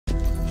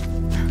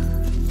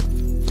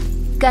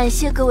感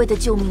谢各位的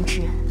救命之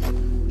恩。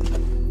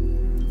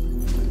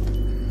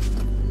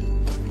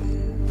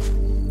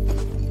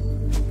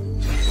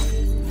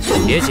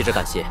别急着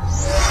感谢。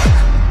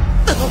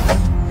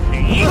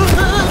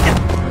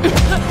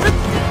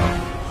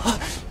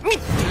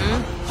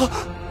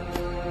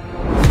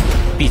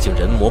毕竟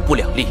人魔不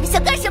两立。你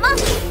想干什么？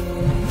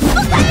不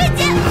可越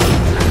界！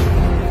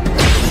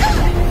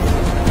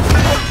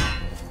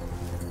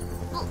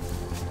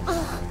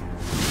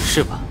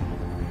是吧，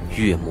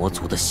月魔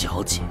族的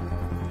小姐？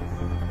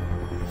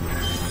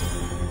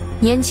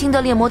年轻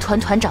的猎魔团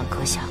团长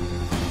阁下，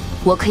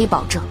我可以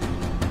保证，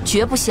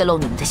绝不泄露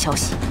你们的消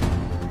息。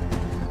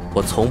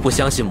我从不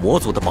相信魔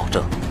族的保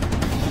证。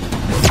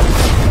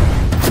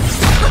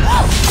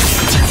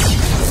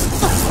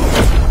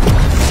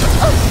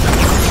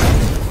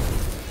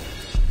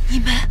你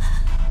们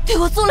对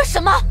我做了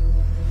什么？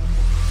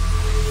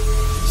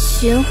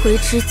寻回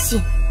之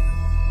境。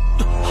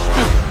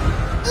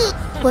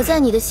我在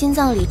你的心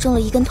脏里种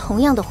了一根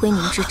同样的辉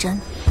明之针，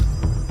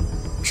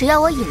只要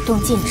我引动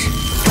禁制，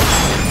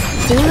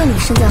无论你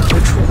身在何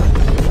处，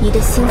你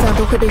的心脏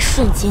都会被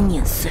瞬间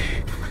碾碎，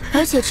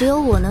而且只有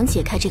我能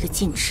解开这个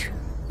禁制。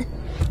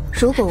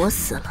如果我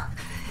死了，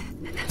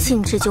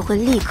禁制就会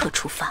立刻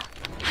触发，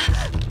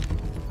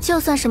就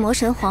算是魔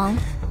神皇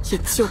也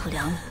救不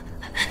了你。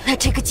那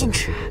这个禁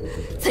制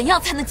怎样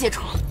才能解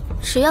除？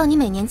只要你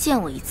每年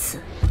见我一次，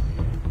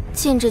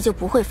禁制就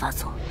不会发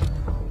作，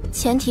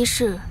前提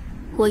是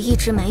我一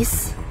直没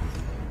死。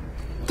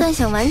但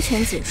想完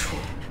全解除，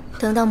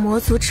等到魔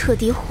族彻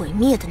底毁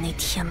灭的那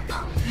天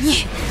吧。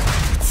你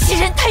欺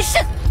人太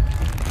甚！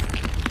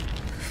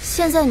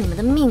现在你们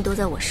的命都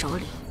在我手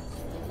里，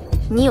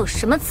你有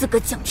什么资格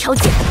讲条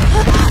件？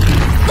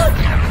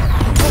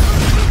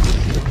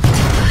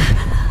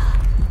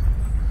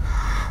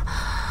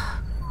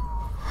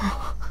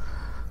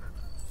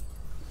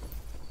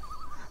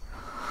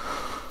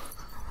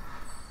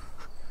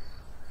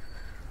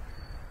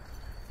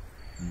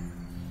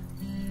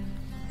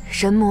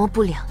人魔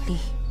不两立，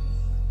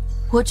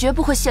我绝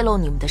不会泄露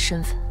你们的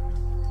身份。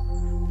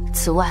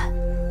此外，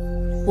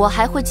我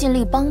还会尽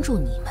力帮助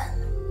你们，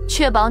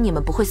确保你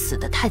们不会死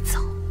得太早。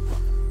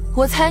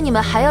我猜你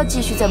们还要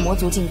继续在魔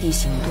族禁地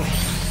行动，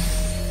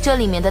这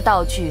里面的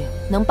道具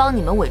能帮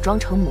你们伪装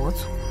成魔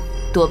族，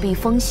躲避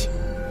风险，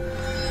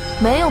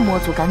没有魔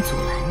族敢阻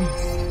拦你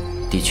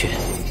们。的确，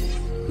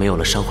没有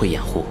了商会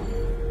掩护，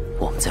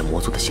我们在魔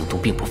族的行动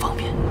并不方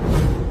便。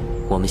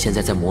我们现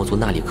在在魔族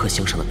纳里克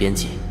星上的边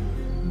界。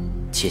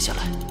接下来，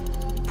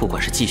不管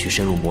是继续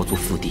深入魔族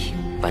腹地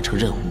完成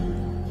任务，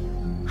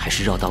还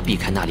是绕道避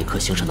开纳里克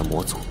星上的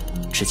魔族，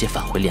直接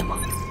返回联盟，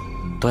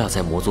都要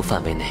在魔族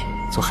范围内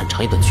走很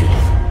长一段距离。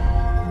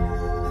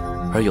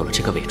而有了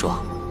这个伪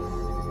装，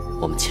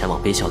我们前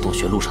往悲啸洞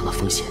穴路上的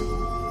风险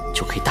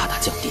就可以大大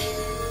降低。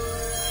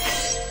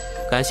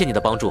感谢你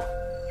的帮助，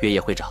月夜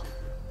会长。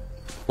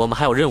我们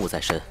还有任务在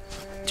身，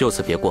就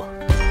此别过。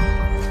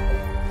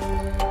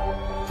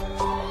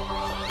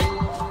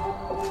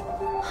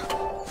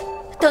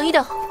等一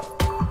等，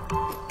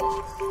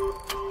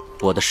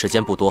我的时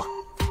间不多，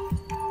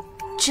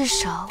至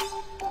少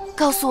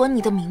告诉我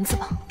你的名字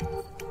吧。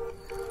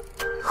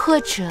或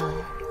者，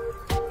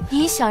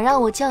你想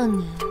让我叫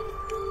你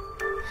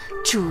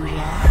主人？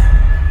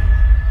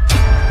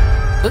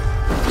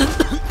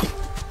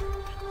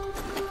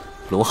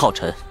龙皓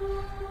晨。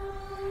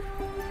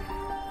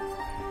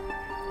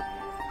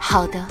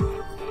好的，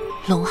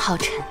龙皓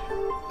晨。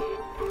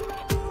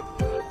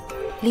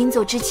临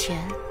走之前，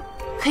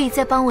可以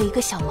再帮我一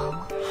个小忙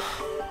吗？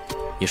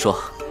你说。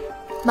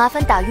麻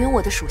烦打晕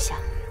我的属下。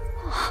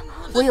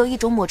我有一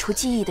种抹除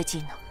记忆的技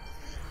能，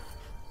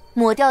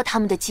抹掉他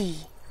们的记忆，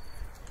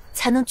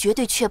才能绝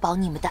对确保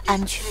你们的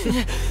安全。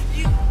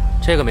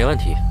这个没问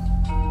题。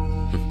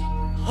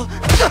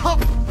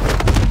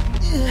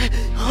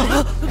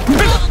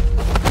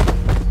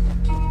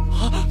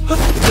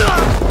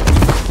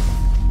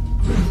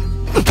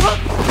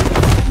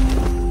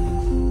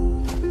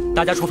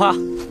大家出发，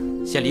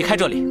先离开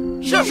这里。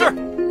是，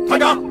团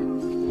长。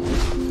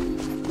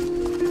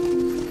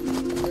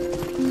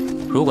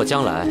如果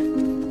将来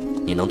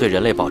你能对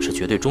人类保持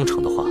绝对忠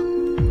诚的话，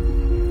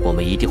我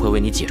们一定会为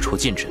你解除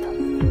禁制的。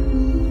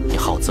你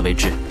好自为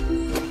之。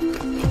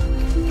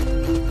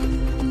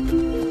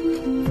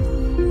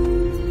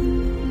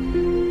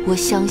我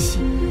相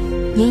信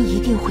您一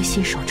定会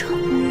信守承诺。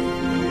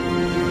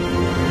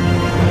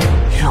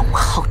龙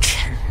皓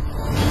晨。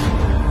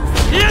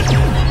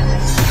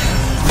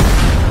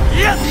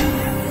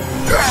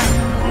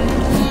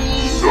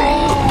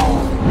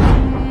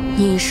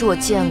你是我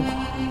见过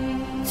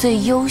最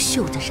优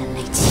秀的人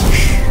类骑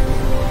士，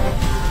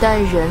但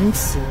仁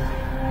慈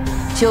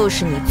就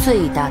是你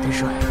最大的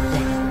软肋。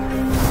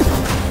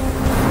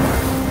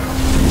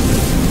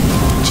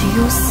只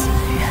有死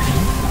人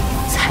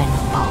才能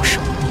保守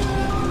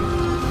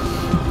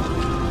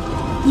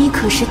你。你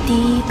可是第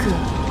一个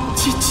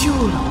既救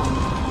了我，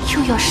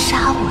又要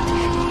杀我的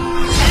人。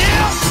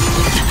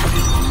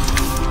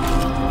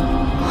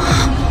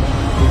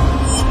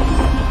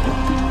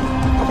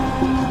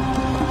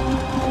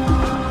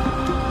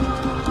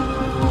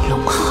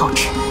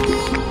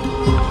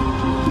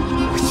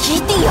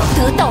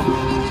斗。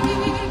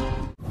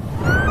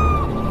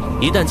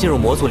一旦进入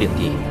魔族领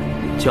地，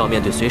就要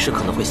面对随时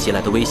可能会袭来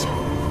的危险。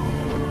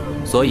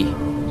所以，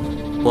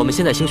我们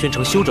先在星巡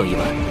城休整一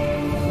晚，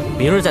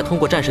明日再通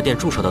过战士殿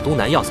驻守的东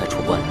南要塞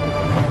出关。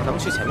咱们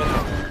去前面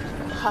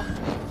看。好。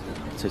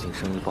最近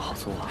生意不好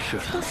做啊。是。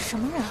都是什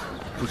么人啊？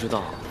不知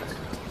道。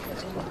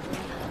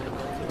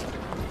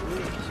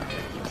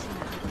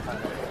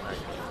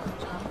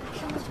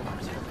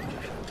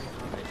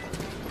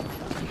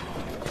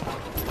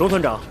龙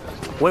团长，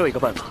我有一个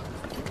办法，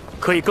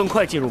可以更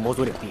快进入魔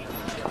族领地，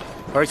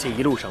而且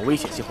一路上危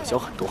险性会小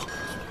很多。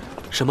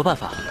什么办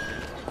法？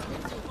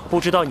不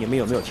知道你们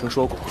有没有听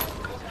说过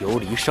游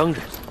离商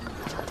人？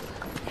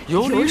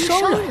游离商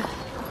人？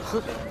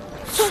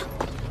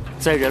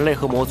在人类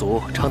和魔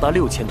族长达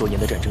6000多年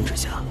的战争之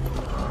下，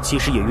其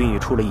实也孕育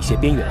出了一些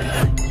边缘地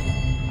带。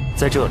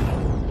在这里，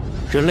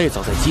人类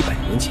早在几百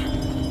年前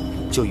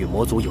就与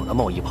魔族有了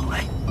贸易往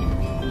来，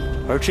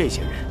而这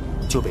些人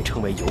就被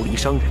称为游离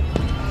商人。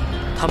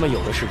他们有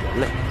的是人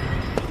类，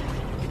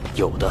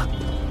有的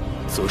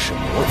则是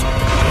魔族。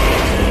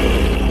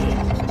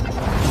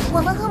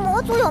我们和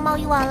魔族有贸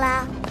易往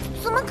来？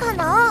怎么可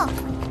能？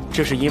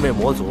这是因为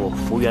魔族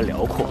幅员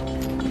辽阔，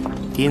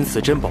因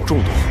此珍宝众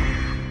多，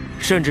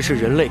甚至是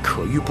人类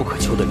可遇不可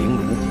求的灵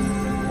炉。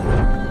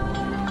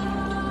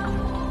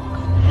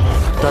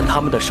但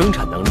他们的生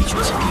产能力却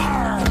极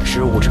低，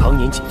食物常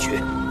年紧缺，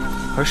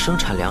而生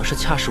产粮食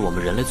恰是我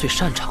们人类最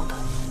擅长的，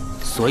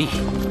所以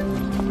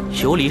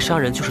游离商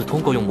人就是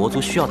通过用魔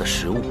族需要的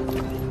食物，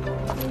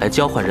来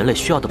交换人类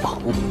需要的宝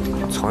物，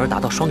从而达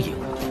到双赢。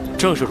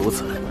正是如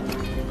此，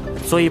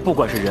所以不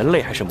管是人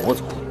类还是魔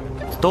族，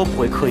都不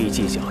会刻意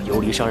计较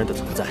游离商人的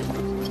存在。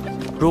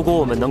如果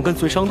我们能跟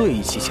随商队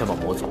一起前往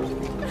魔族，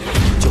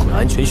就会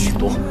安全许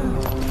多。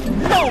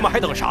那我们还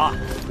等啥？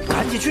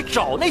赶紧去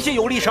找那些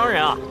游离商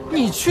人啊！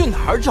你去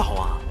哪儿找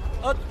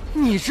啊？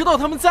你知道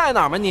他们在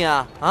哪儿吗你？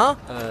啊？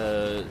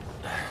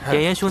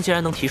点烟兄既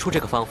然能提出这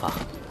个方法，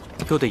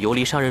又对游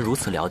离商人如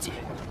此了解，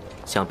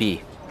想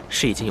必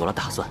是已经有了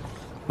打算。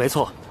没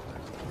错，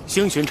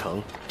星巡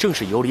城正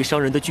是游离商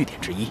人的据点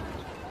之一，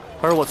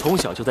而我从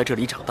小就在这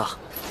里长大，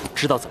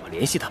知道怎么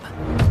联系他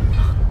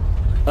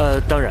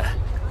们。当然，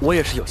我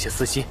也是有些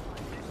私心。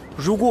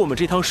如果我们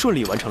这趟顺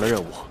利完成了任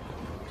务，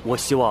我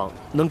希望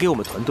能给我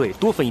们团队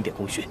多分一点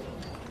功勋。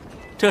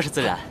这是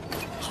自然。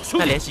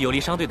那联系游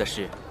离商队的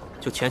事，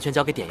就全权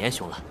交给点烟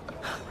兄了。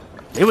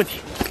没问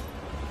题。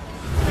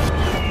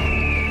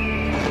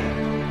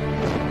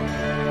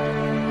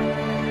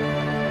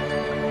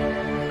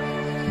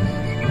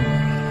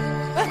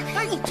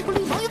你这个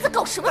绿毛又在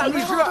搞什么？律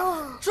师，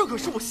这可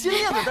是我新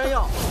炼的丹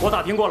药。我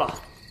打听过了，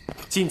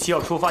近期要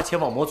出发前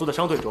往魔族的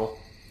商队中，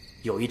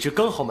有一支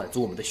刚好满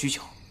足我们的需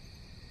求。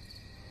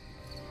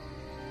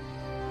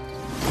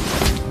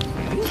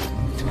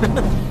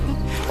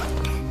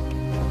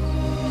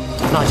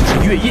那就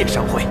是月夜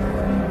商会。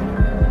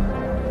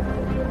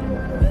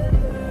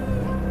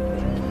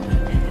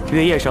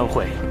月夜商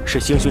会是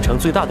星巡城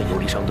最大的游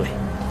离商队，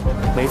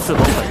每次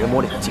往返人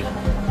魔2境，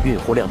运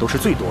货量都是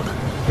最多的，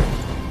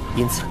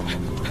因此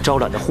招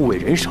揽的护卫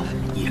人手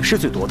也是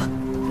最多的。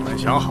们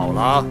想好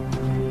了，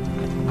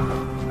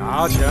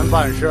拿钱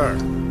办事，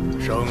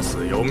生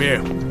死由命。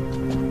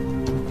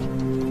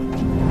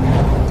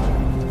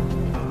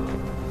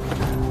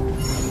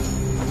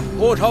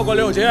不超过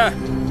6阶，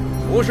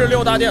不是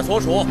6大殿所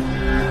属，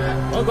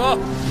合格。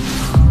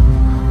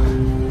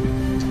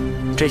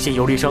这些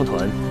游离商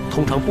团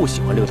通常不喜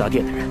欢6大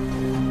殿的人。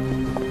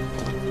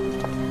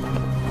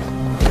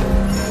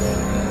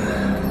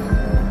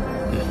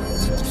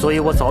所以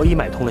我早已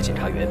买通了检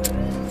察员，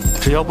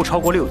只要不超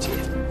过6阶，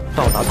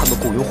到达他们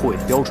雇佣护卫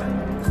的标准，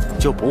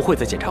就不会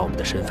再检查我们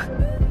的身份。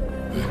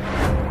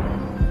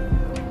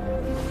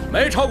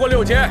没超过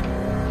6阶，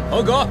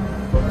合格，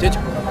进去。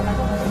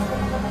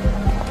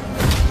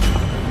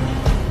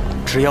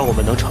只要我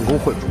们能成功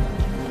混入，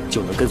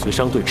就能跟随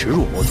商队直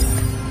入魔族，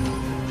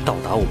到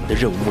达我们的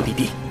任务目的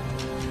地。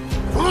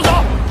速速走，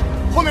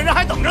后面人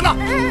还等着呢。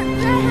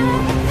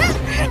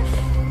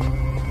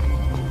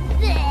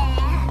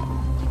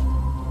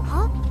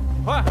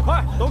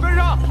快，都跟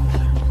上！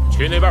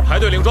去那边排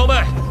队领装备。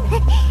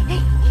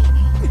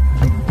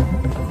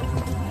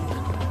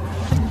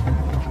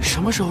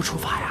什么时候出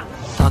发呀？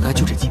大概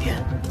就这几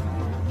天。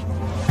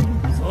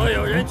所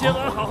有人今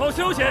晚好好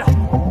休息，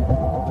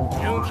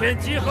明天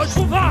集合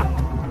出发。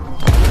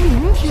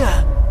明天？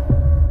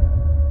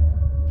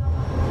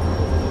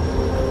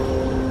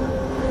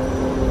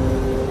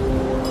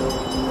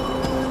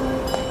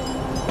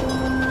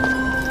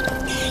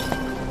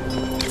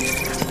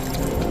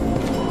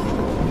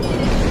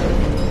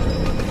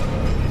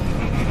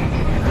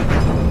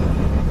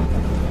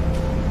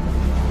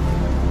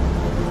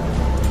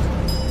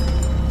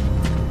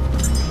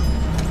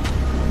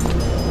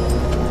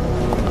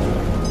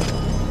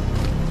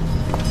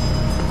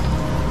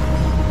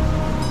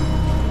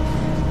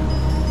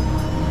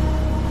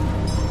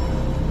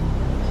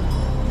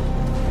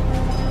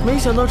没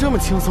想到这么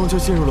轻松就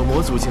进入了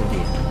魔族境地，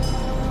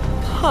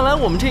看来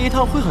我们这一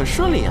趟会很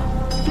顺利啊！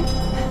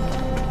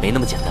没那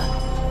么简单。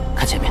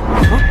看前面。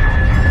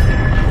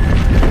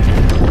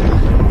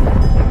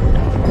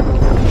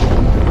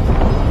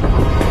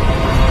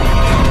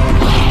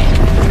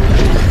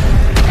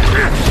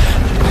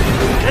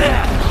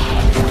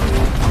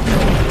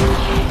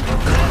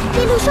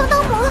一路双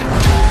刀魔。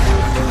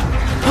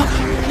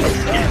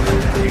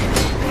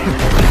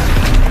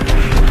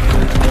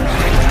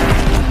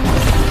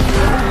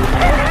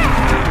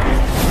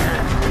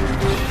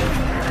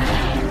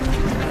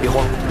别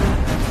慌，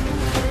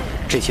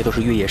这些都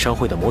是月夜商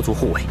会的魔族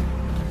护卫。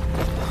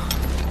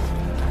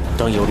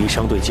当游离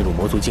商队进入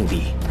魔族境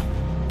地，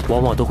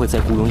往往都会再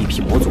雇佣一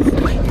批魔族护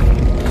卫，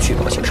确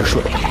保行事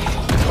顺利。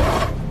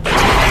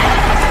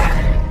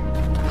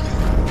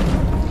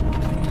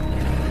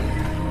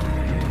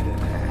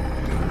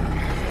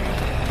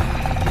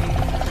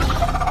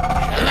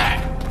人类，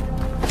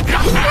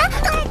让开！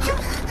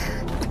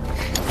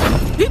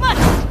郁闷，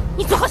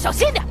你最好小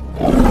心点。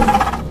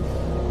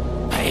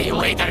卑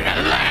微的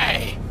人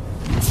类，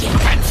竟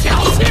敢挑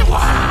衅我！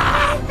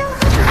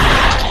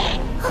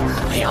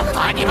我要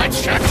把你们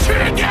全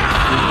吃掉！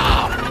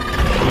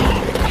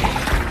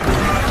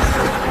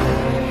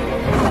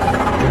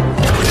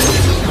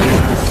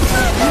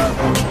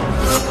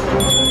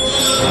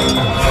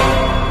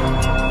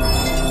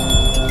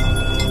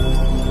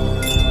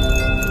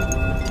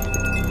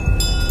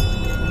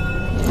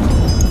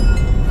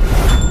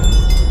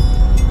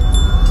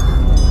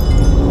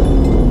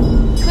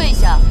退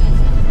下。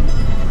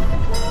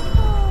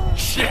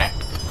是，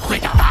会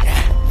长大人。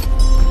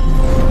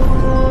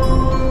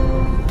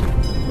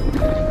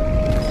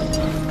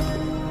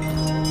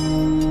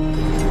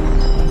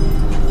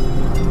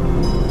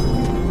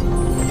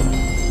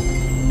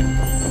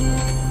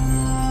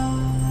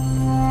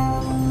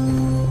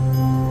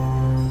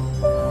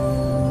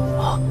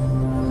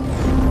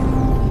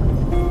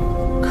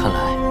看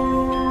来，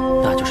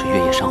那就是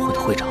月夜商会的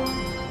会长了。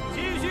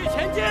继续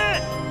前进。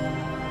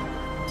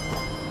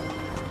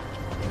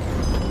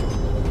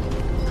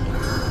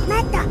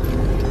妈的！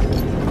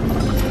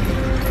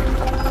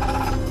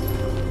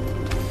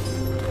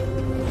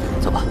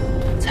走吧，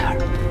采儿。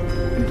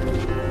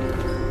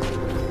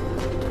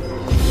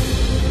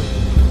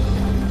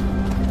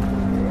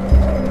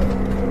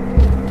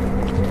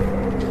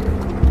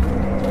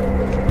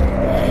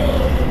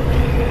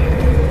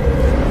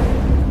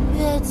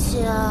月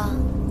姐，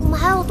我们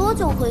还有多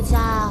久回家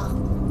啊？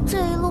这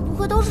一路不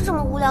会都是这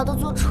么无聊的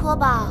坐车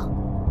吧？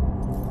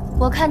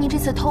我看你这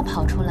次偷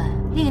跑出来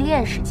历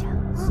练是假，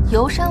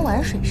游山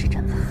玩水是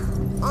真吧？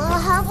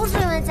还不是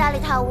因为家里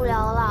太无聊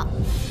了。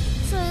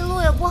这一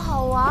路也不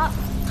好玩，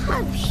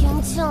太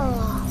平静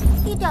了，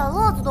一点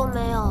乐子都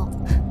没有。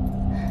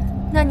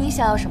那你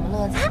想要什么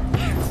乐子？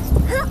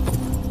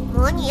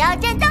模拟要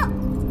战斗。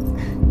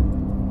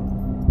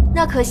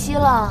那可惜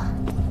了，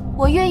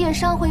我月夜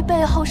商会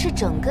背后是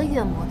整个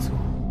月魔族，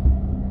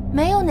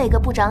没有哪个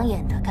不长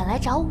眼的敢来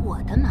找我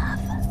的麻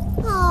烦。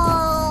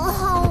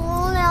好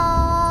无聊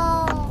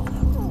啊！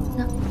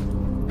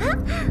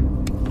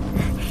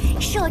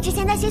是我之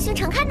前在新寻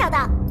城看到的，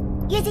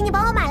月姐你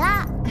帮我买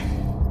啦。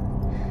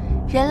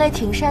人类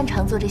挺擅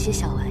长做这些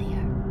小玩意儿，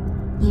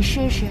你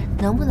试试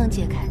能不能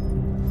解开？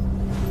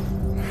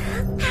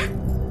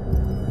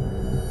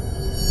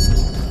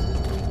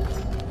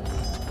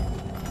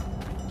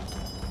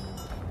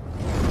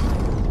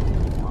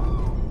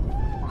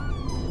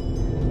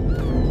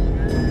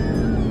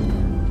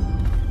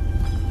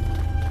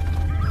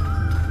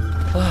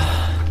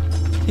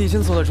已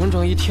经走了整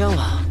整1天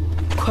了，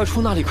快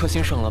出那里克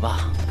星省了吧？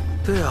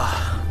对啊，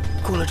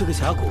过了这个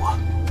峡谷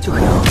就可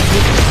以好。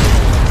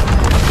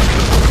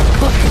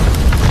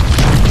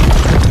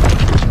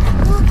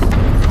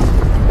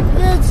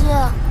月姐，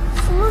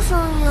什么声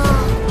音啊？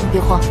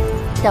别慌，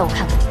带我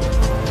看看。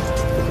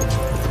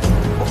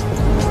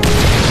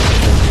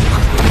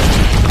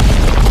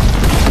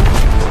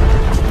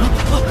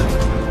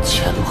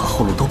前路和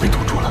后路都被堵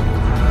住了。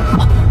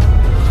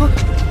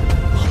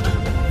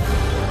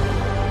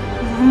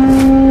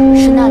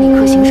是那里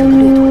克星省的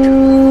掠夺者，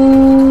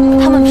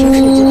他们平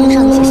时也就碰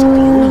上那些小的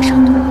游离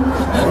商队，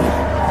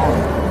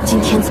今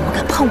天怎么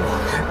敢碰我们？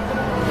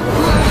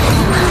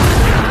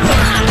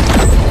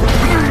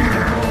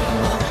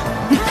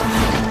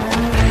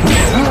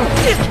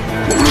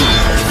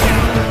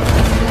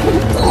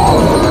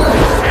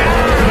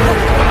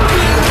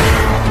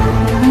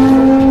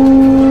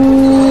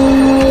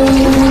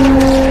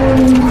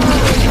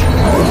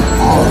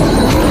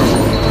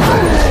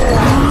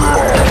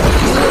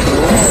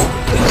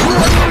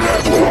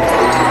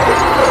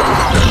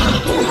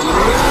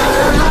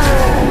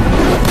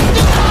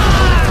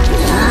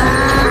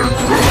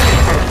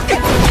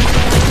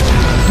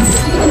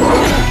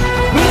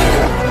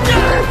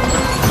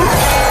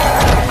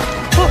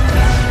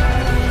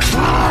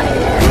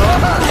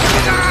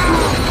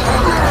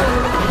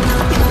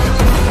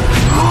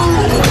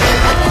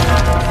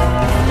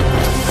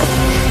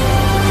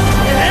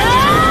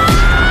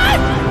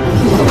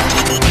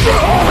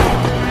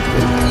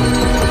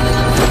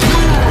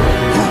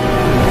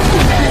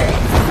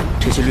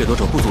掠夺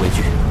者不足为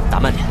惧，打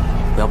慢点，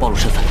不要暴露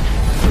身份。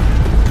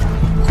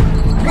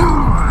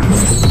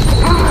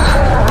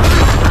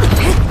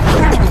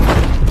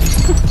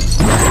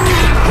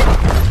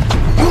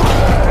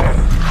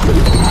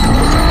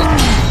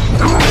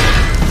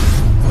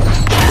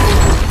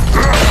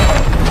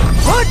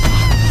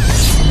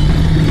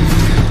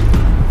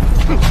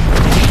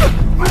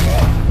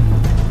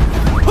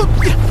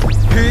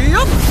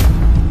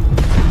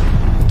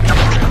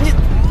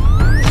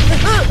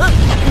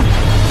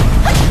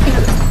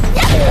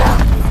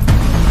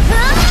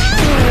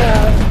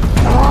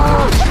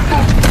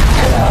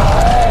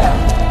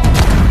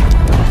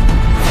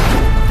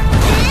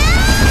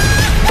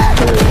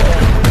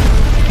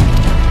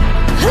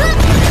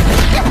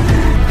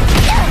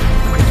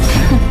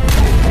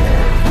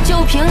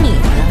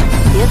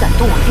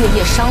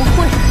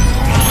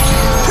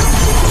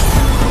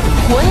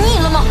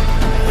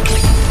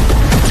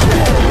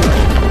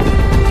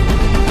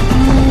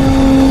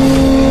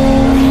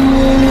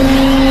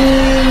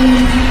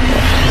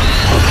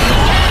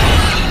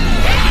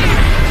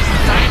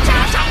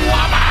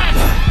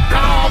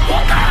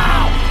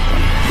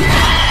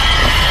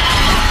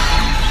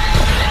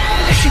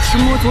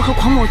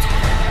狂魔族，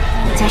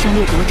加上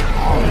掠夺者、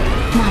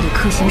那里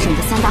克行省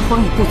的3大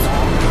荒野部族，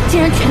竟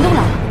然全都来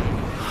了。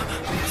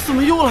怎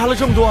么又来了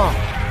这么多啊？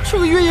这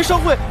个月夜商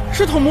会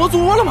是捅魔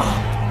族窝了吗？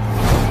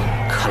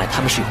看来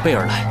他们是有备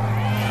而来。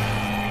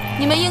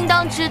你们应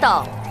当知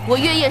道我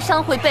月夜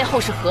商会背后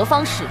是何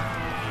方势力，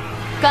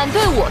敢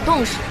对我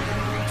动手，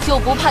就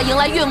不怕迎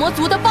来月魔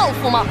族的报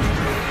复吗？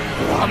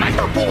我们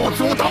的部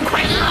族都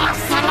快饿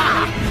死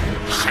了，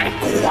还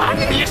管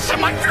你什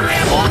么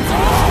月魔族？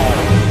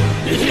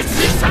一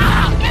起上，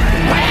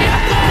为了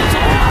部族，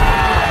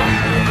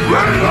为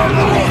了部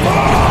族！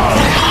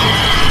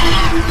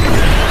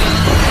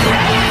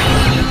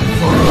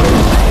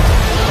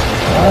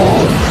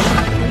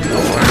我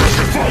是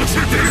放弃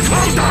抵抗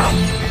的，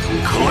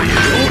可以留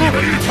你们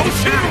一条性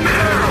命。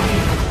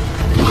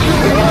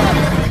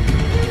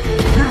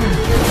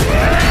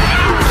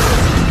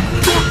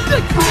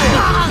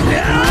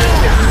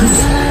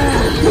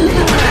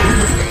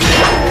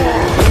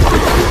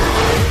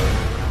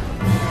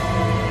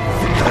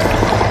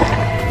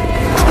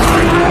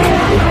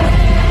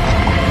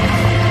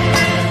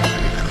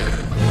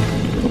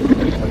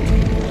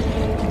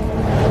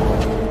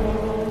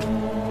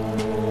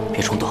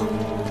别冲动，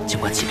静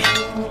观其变。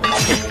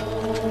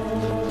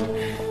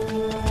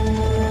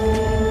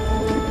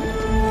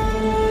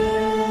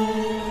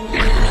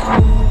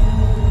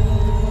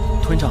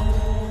团长，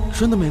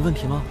真的没问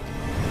题吗？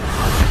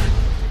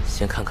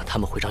先看看他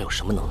们会长有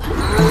什么能耐。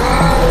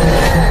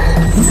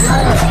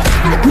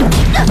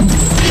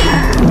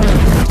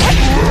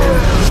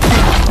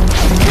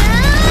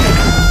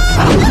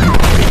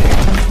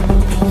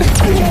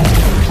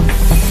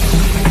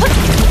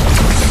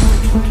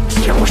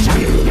就是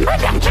你们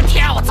2只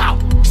跳蚤，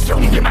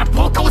兄弟们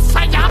不够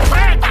塞牙齿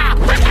的！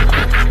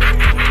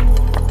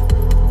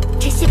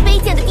这些卑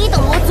贱的低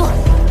等魔族，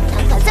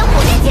胆敢在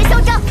我面前嚣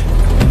张！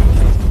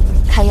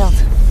看样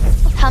子，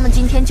他们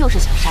今天就是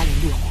想杀人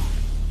掠货。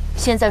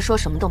现在说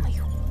什么都没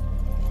用，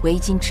为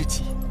今之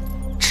计，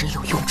只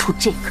有用出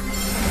这个。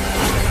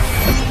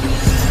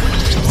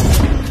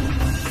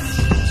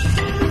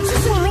这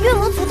是你们月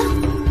魔族的？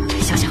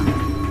小小，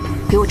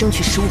给我争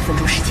取15分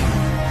钟时间。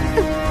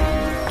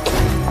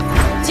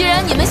既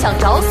然你们想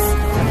找死，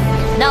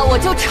那我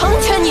就成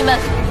全你们。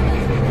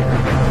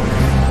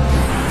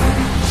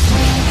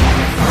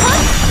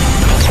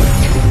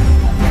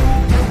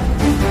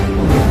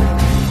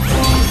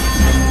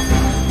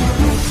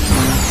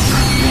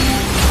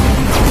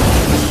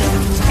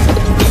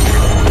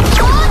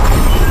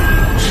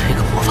这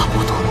个魔法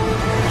波动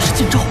是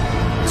禁咒。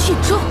禁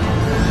咒？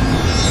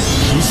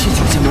一切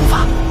9阶魔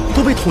法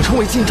都被统称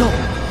为禁咒，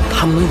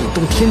它们能引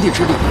动天地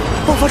之力，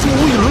爆发出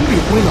无与伦比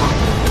的威能。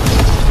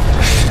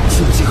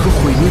禁忌和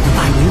毁灭的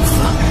代名词。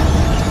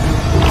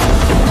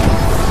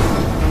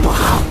不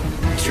好，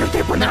绝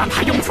对不能让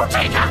他用出这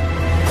个，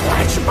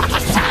快去把他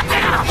杀掉！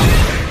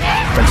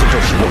但禁咒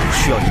使用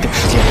需要一定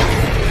时间，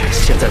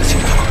现在的情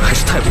况还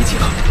是太危急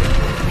了。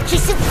这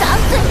些杂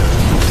碎，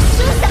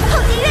休想靠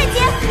近月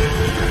阶！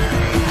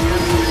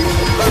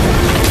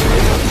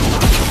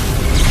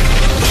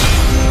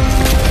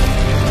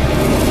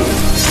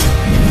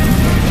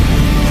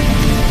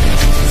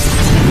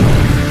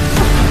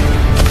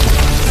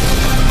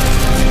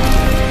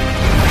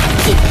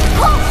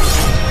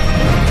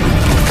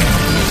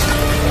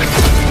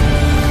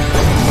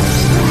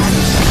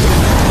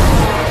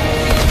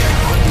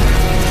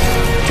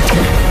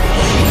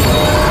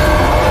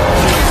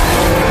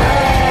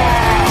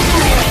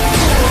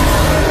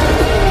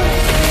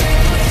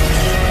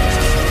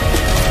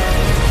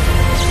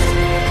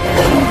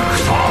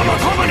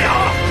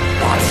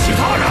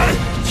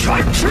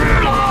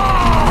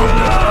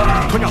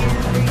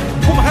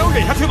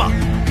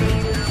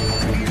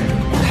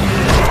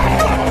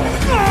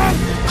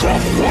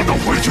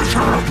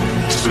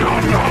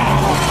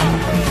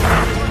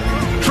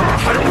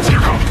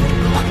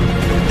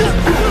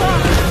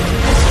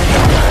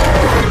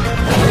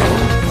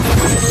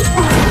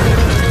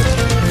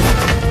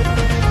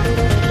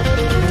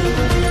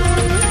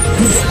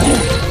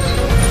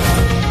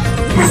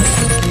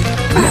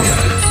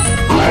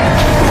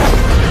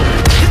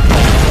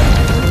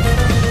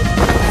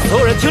所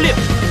有人听令，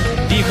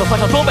立刻换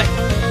上装备，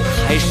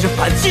开始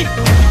反击！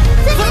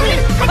遵命，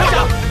班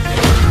长。